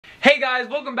Hey guys,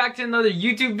 welcome back to another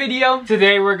YouTube video.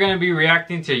 Today we're going to be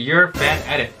reacting to your fan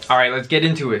edits. Alright, let's get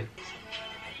into it.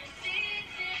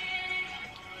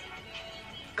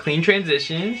 Clean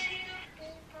transitions.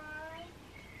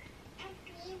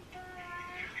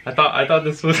 I thought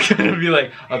this was gonna be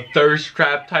like a thirst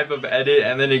trap type of edit,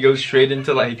 and then it goes straight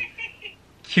into like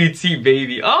cutesy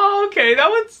baby. Oh, okay, that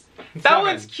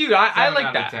one's cute. I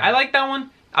like that. I like that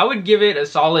one. I would give it a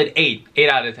solid 8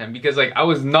 out of 10 because like I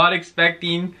was not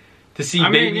expecting to see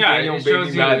baby Daniel, it shows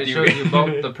baby Matthew. It shows you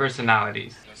both the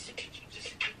personalities.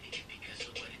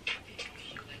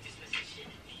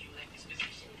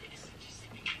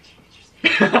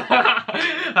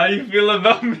 How do you feel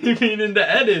about me being in the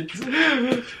edits? Do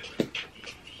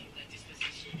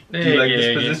you like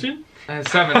this position?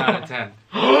 7 out of 10.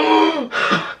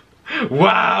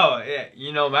 Wow, yeah,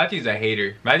 you know Matthew's a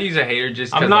hater. Matthew's a hater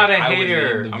just because I'm not like, a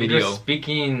hater. I'm video. Just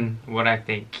speaking what I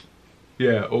think.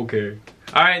 Yeah, okay.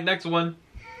 All right, next one.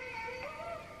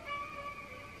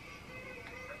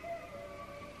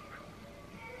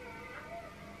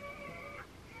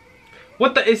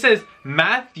 What the? It says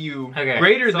Matthew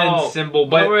greater than symbol,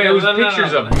 but it was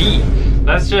pictures of me.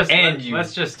 Let's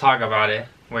just talk about it.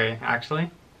 Wait, actually,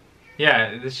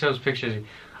 yeah, this shows pictures.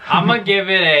 I'm gonna give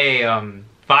it a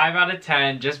 5 out of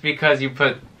 10 just because you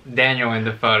put Daniel in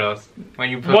the photos. When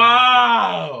you put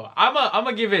wow, I'm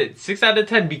gonna give it 6 out of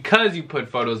 10 because you put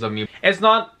photos of me. It's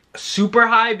not super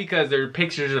high because there are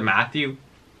pictures of Matthew.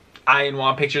 I didn't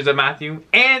want pictures of Matthew,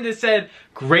 and it said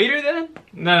greater than.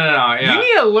 No. Yeah. You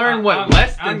need to learn what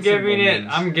less than. I'm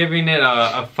giving it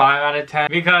a 5 out of 10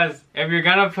 because if you're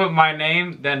gonna put my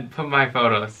name, then put my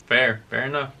photos. Fair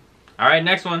enough. All right,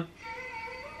 next one.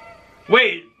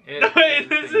 Wait,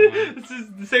 this is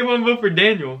the same one, but for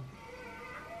Daniel.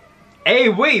 Hey,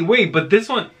 wait, but this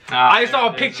one, I saw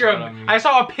a picture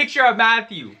of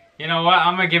Matthew. You know what?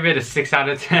 I'm gonna give it a 6 out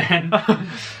of 10.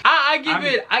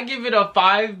 I give it a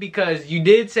 5 because you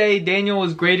did say Daniel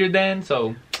was greater than,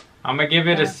 so I'm gonna give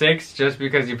it a 6 just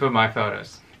because you put my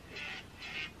photos.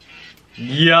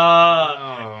 Yeah.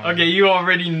 Oh. Okay, you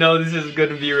already know this is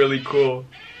gonna be really cool.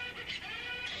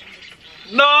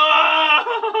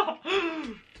 No!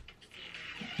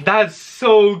 That's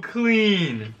so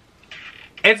clean.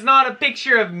 It's not a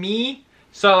picture of me,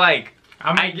 so like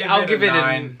I'll give it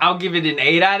an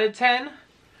 8 out of 10.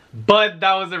 But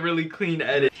that was a really clean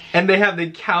edit. And they have the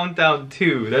countdown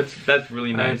too. That's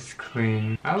really nice. That's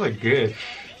clean. I look good.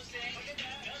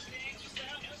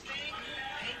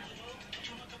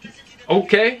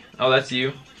 Okay. Oh, that's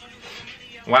you.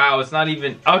 Wow, it's not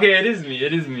even. Okay, it is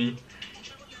me.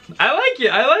 I like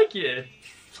it. I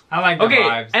like the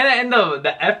vibes. And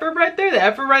the effort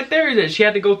right there is that she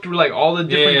had to go through like all the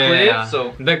different clips. Yeah.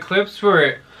 So the clips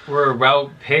were well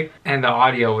picked and the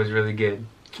audio was really good.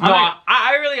 No,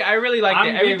 I really liked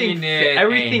it.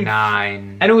 Everything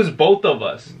 9. And it was both of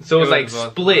us. So it was like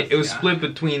split. It was split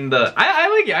between the I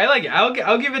like it.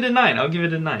 I'll give it a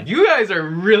 9. You guys are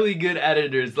really good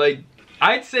editors. Like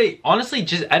I'd say honestly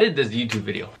just edit this YouTube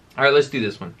video. Alright, let's do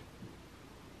this one.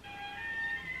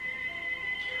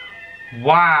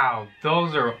 Wow,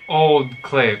 those are old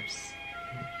clips.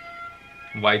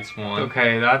 White Swan.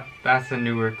 Okay, that's a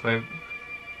newer clip.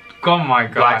 Oh my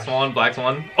god. Black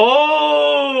Swan.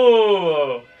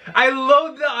 Oh! I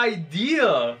love the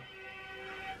idea.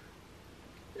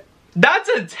 That's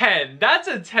a 10. That's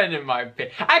a 10 in my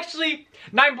opinion. Actually,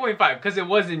 9.5 because it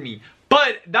wasn't me.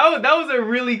 But that was a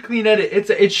really clean edit.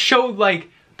 It showed like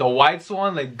the White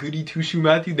Swan, like goody two shoe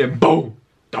Matthew, then boom,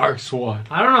 Dark Swan.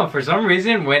 I don't know, for some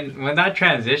reason when that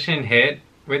transition hit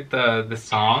with the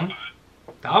song,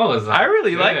 that was like, I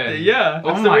really liked it, yeah.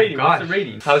 What's the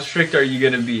rating? How strict are you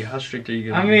gonna be? I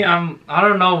mean, I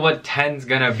don't know what 10's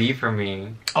gonna be for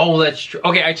me. Oh, that's true.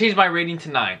 Okay, I changed my rating to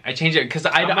 9. I changed it because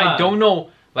I don't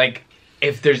know like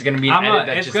if there's gonna be an edit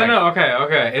that's just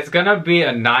okay. It's gonna be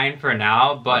a 9 for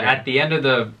now, but at the end of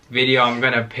the video, I'm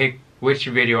gonna pick which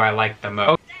video I like the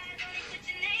most.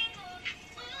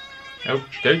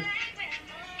 Okay.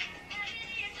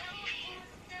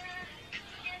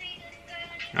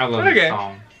 I love this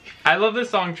song. I love the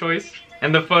song choice.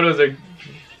 And the photos are...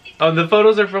 Oh, the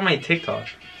photos are from my TikTok.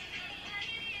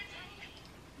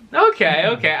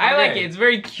 Okay. I like it. It's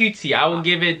very cutesy. I will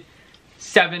give it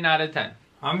 7 out of 10.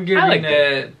 I'm giving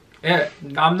it... Yeah,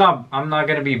 I'm not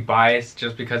gonna be biased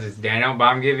just because it's Daniel, but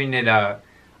I'm giving it a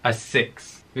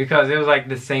 6. Because it was like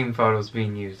the same photos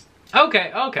being used.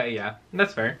 Okay, yeah.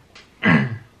 That's fair.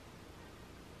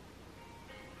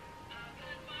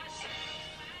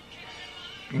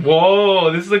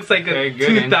 Whoa, this looks like a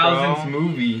 2000s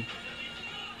movie.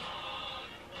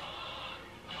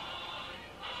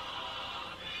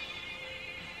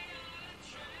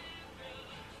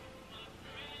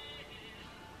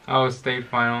 Oh, state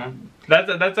final.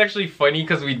 That's actually funny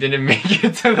because we didn't make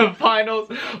it to the finals,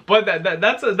 but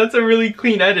that's a really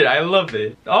clean edit. I love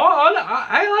it. Oh,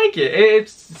 I like it.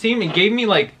 It gave me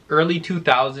like early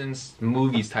 2000s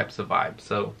movies types of vibes.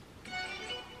 So.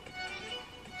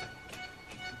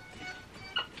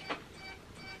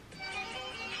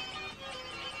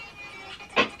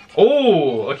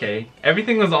 Oh, okay.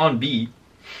 Everything was on beat.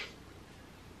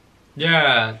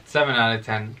 Yeah, 7 out of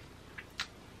 10.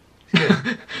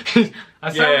 Yeah.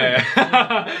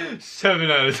 7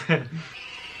 out of 10.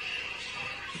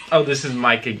 Oh, this is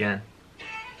Mike again.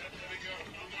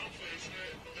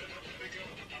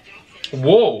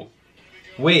 Whoa.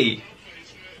 Wait.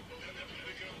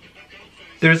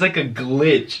 There's like a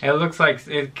glitch. It looks like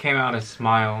it came out a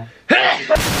smile. Yeah,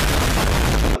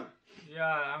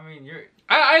 I mean,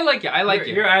 I like it. I like it.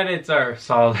 Your edits are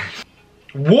solid.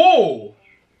 Whoa!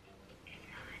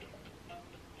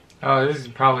 Oh, this is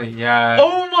probably, yeah.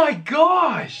 Oh my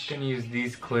gosh! I'm gonna use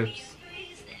these clips.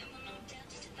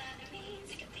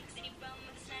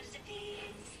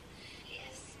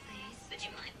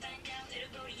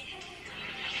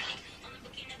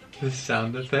 The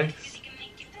sound effects.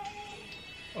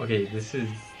 Okay, this is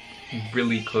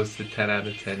really close to 10 out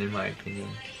of 10 in my opinion.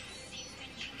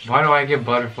 Why do I get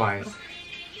butterflies?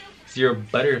 Because you're a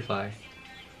butterfly.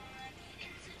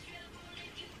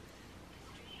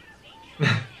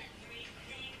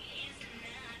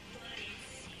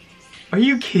 Are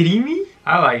you kidding me?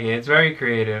 I like it. It's very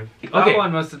creative. Okay. That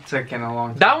one must have taken a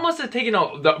long time. That must have taken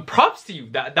the props to you.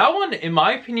 That one, in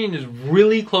my opinion, is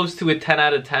really close to a 10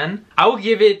 out of 10. I will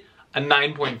give it a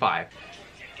 9.5.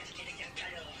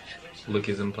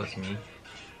 Lookism plus me.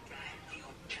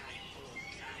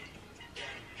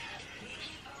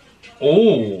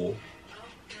 Oh,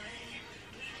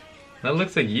 that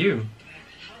looks like you.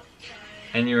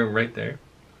 And you're right there.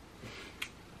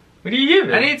 What do you give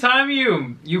it? Anytime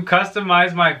you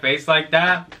customize my face like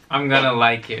that, I'm gonna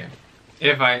like it.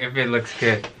 If it looks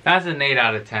good. That's an 8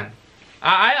 out of 10.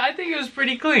 I think it was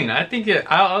pretty clean. I think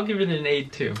I'll give it an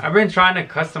 8 too. I've been trying to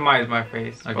customize my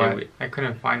face, okay, but wait. I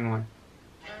couldn't find one.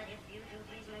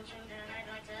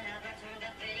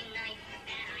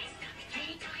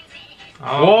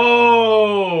 Oh.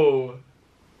 Whoa!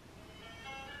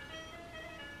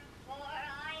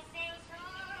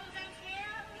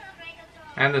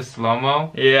 And the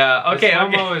slow-mo. Yeah, okay,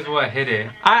 the slow-mo is what hit it.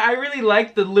 I really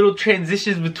like the little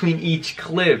transitions between each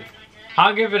clip.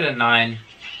 I'll give it a 9.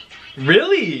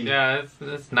 Really? Yeah,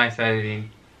 that's nice editing.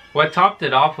 What topped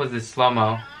it off was the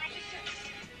slow-mo.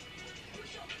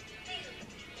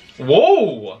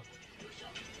 Whoa!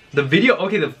 The video,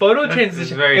 okay, the photo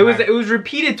transition. It was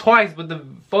repeated twice, but the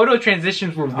photo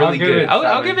transitions were really good.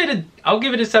 I'll give it a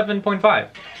 7.5.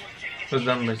 It was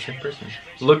done by the same person.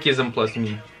 Lookism plus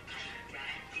me.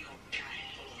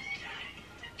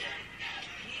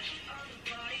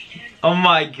 Oh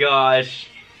my gosh.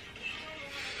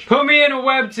 Put me in a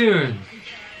webtoon.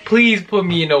 Please put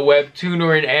me in a webtoon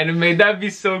or an anime. That'd be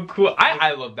so cool.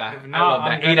 I love that. I love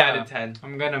that. 8 out of 10.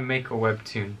 I'm gonna make a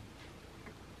webtoon.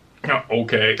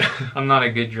 Okay. I'm not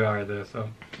a good drawer though, so.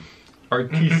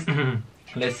 Artiste.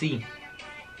 Let's see.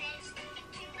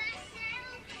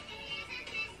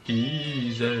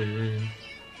 Easy.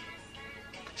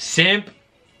 Simp.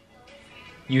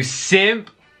 You simp.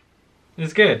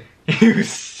 It's good. You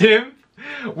simp.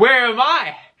 Where am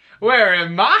I? Where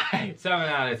am I? 7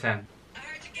 out of 10.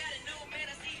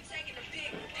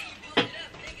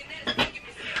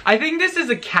 I think this is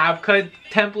a CapCut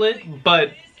template,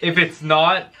 but if it's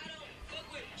not...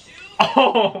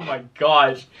 Oh my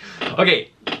gosh.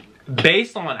 Okay,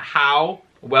 based on how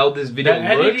well this video looks...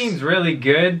 The editing's really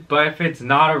good, but if it's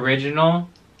not original,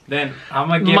 then I'm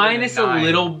gonna give minus it a 9. a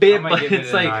little bit, but it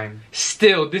it's like... 9.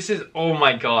 Still, this is... Oh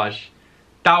my gosh.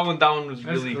 That one was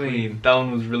really clean. That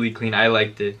one was really clean. I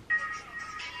liked it.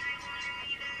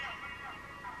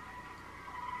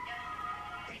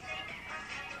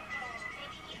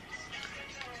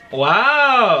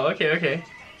 Wow. Okay.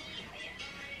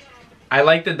 I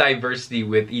like the diversity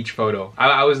with each photo.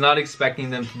 I was not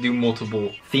expecting them to do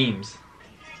multiple themes.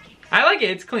 I like it.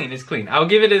 It's clean. It's clean. I'll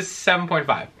give it a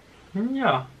 7.5.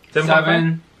 Yeah.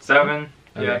 7. 7.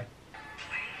 Okay. Yeah.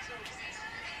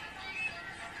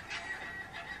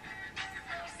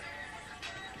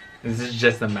 This is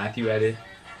just a Matthew edit.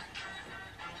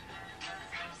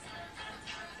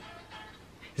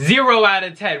 0 out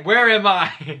of 10. Where am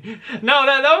I? No,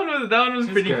 that one was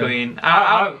pretty clean.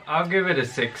 I'll give it a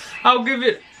 6. I'll give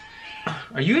it.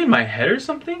 Are you in my head or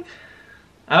something?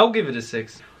 I'll give it a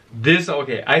 6. This,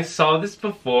 okay, I saw this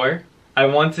before. I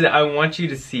want you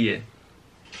to see it.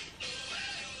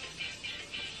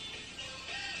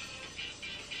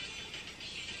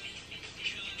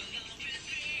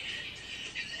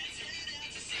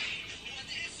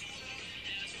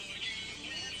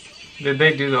 Did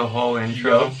they do the whole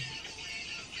intro? Yo.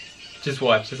 Just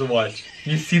watch, just watch.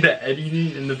 You see the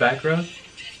editing in the background?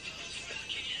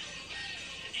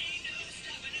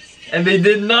 And they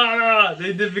did Nara!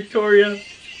 They did Victoria.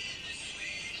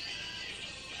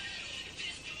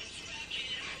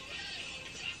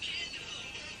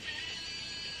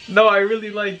 No, I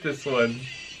really like this one.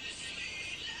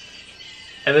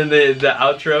 And then the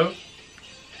outro.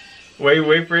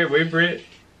 Wait for it.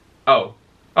 Oh,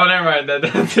 never mind.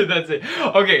 That's it.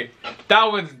 Okay, that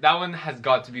one has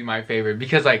got to be my favorite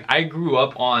because like I grew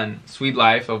up on Sweet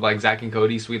Life of like Zack and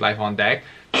Cody, Sweet Life on Deck.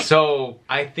 So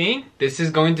I think this is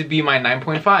going to be my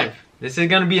 9.5. This is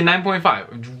gonna be a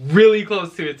 9.5. Really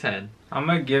close to a 10. I'm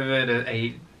gonna give it an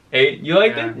 8. 8? You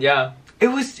liked it? Yeah. It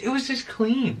was just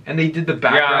clean, and they did the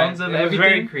backgrounds of everything. It was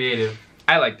very creative.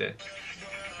 I liked it.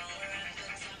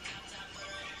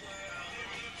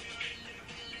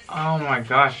 Oh my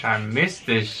gosh, I missed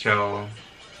this show.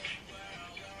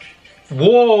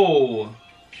 Whoa!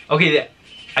 Okay,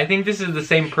 I think this is the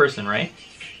same person, right?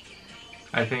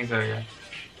 I think so, yeah.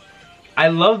 I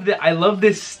love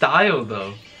this style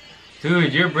though.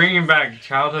 Dude, you're bringing back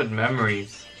childhood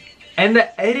memories. And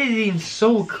the editing's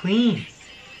so clean.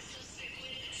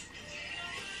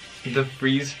 The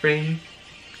freeze frame.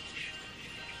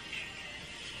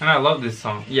 And I love this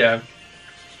song. Yeah.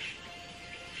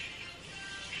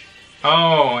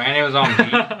 Oh, and it was on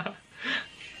beat.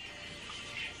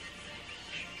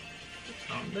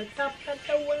 On the top of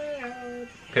the world.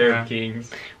 Pair of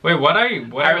Kings. Wait, what I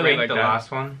really like the that.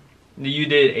 last one? You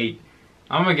did 8.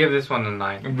 I'm gonna give this one a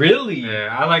 9. Really?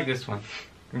 Yeah, I like this one.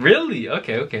 Really?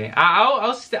 Okay.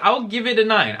 I'll give it a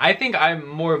 9. I think I'm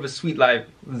more of a Sweet Life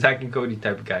Zack and Cody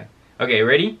type of guy. Okay,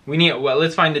 ready?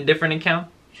 Let's find a different account.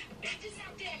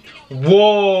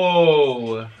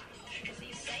 Whoa!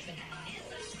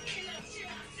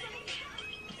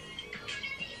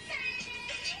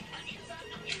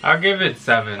 I'll give it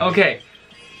 7. Okay.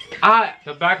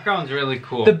 The background's really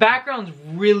cool. The background's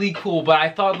really cool, but I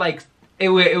thought like it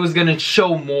was gonna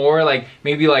show more, like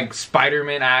maybe like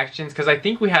Spider-Man actions, because I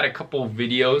think we had a couple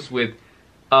videos with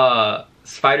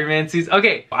Spider-Man suits.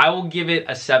 Okay, I will give it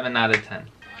a 7 out of 10.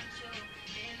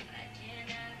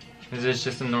 Is this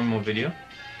just a normal video?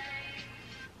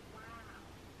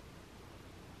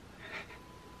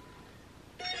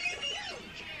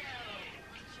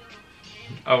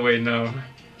 Oh wait, no.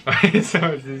 So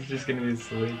is this just gonna be a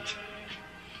switch?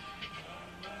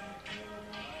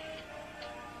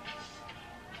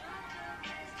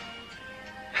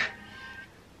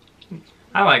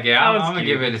 I like it. I'm gonna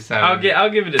give it a 7. I'll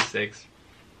give it a 6.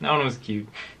 That one was cute.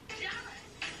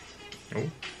 Oh.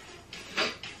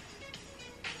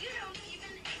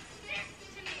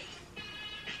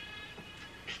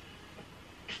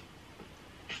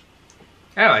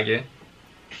 I like it.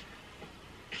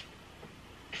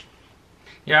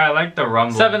 Yeah, I like the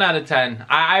rumble. 7 out of 10.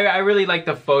 I really like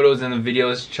the photos and the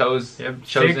videos chosen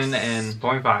 6.5. and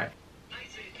 0.5.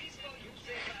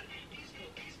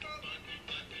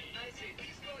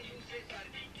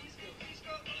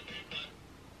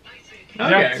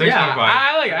 Okay, yeah,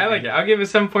 I like it. I'll give it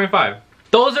 7.5.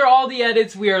 Those are all the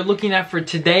edits we are looking at for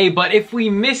today, but if we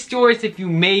missed yours, if you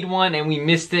made one and we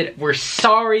missed it, we're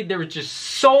sorry. There were just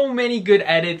so many good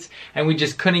edits and we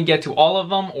just couldn't get to all of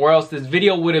them, or else this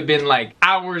video would have been like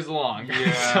hours long.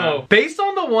 Yeah. So based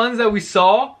on the ones that we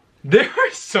saw, there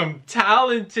are some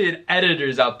talented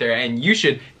editors out there, and you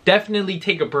should definitely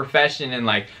take a profession in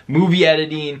like movie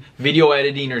editing, video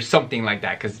editing, or something like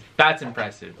that, because that's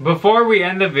impressive. Before we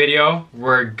end the video,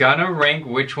 we're gonna rank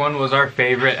which one was our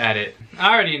favorite edit.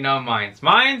 I already know mine's.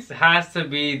 Mine's has to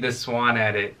be the Swan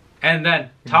edit. And then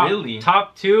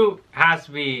top 2 has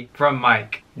to be from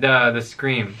Mike, the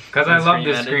Scream. Because I love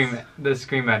the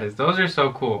Scream edits. Those are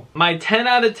so cool. My 10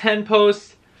 out of 10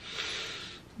 posts,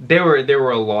 there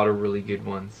were a lot of really good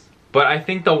ones, but I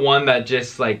think the one that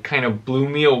just like kind of blew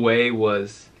me away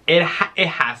was it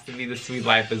has to be the Sweet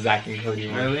Life of Zack and Cody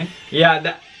one. Really?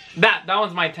 Yeah, that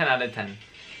one's my 10 out of 10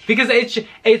 because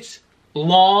it's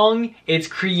long, it's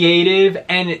creative,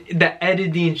 and the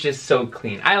editing's just so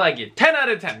clean. I like it. 10 out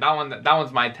of 10. That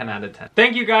one's my 10 out of 10.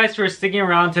 Thank you guys for sticking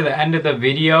around to the end of the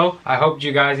video. I hope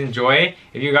you guys enjoy it.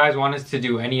 If you guys want us to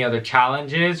do any other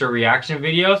challenges or reaction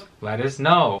videos, let us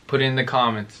know. Put it in the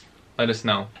comments. Let us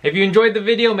know. If you enjoyed the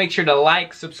video, make sure to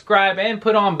like, subscribe, and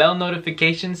put on bell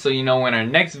notifications so you know when our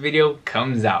next video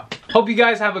comes out. Hope you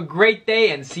guys have a great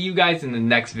day and see you guys in the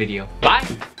next video. Bye!